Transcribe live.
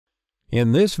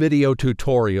In this video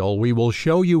tutorial, we will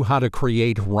show you how to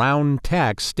create round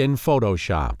text in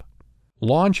Photoshop.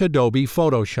 Launch Adobe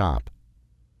Photoshop.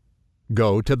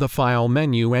 Go to the File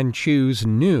menu and choose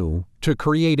New to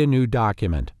create a new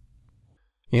document.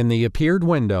 In the appeared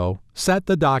window, set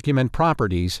the document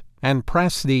properties and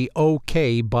press the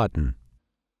OK button.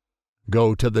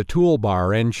 Go to the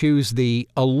toolbar and choose the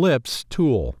Ellipse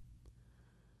Tool.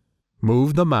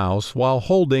 Move the mouse while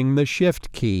holding the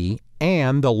Shift key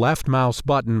and the left mouse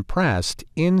button pressed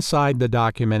inside the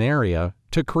document area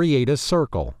to create a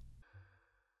circle.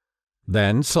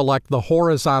 Then select the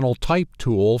horizontal type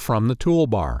tool from the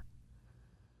toolbar.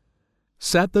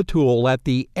 Set the tool at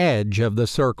the edge of the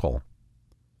circle.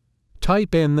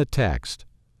 Type in the text.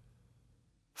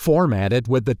 Format it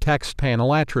with the text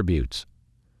panel attributes.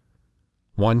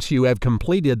 Once you have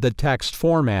completed the text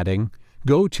formatting,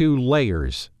 go to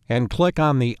Layers and click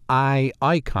on the eye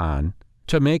icon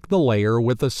to make the layer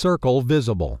with the circle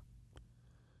visible.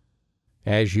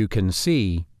 As you can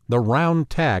see, the round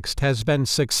text has been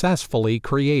successfully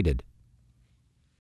created.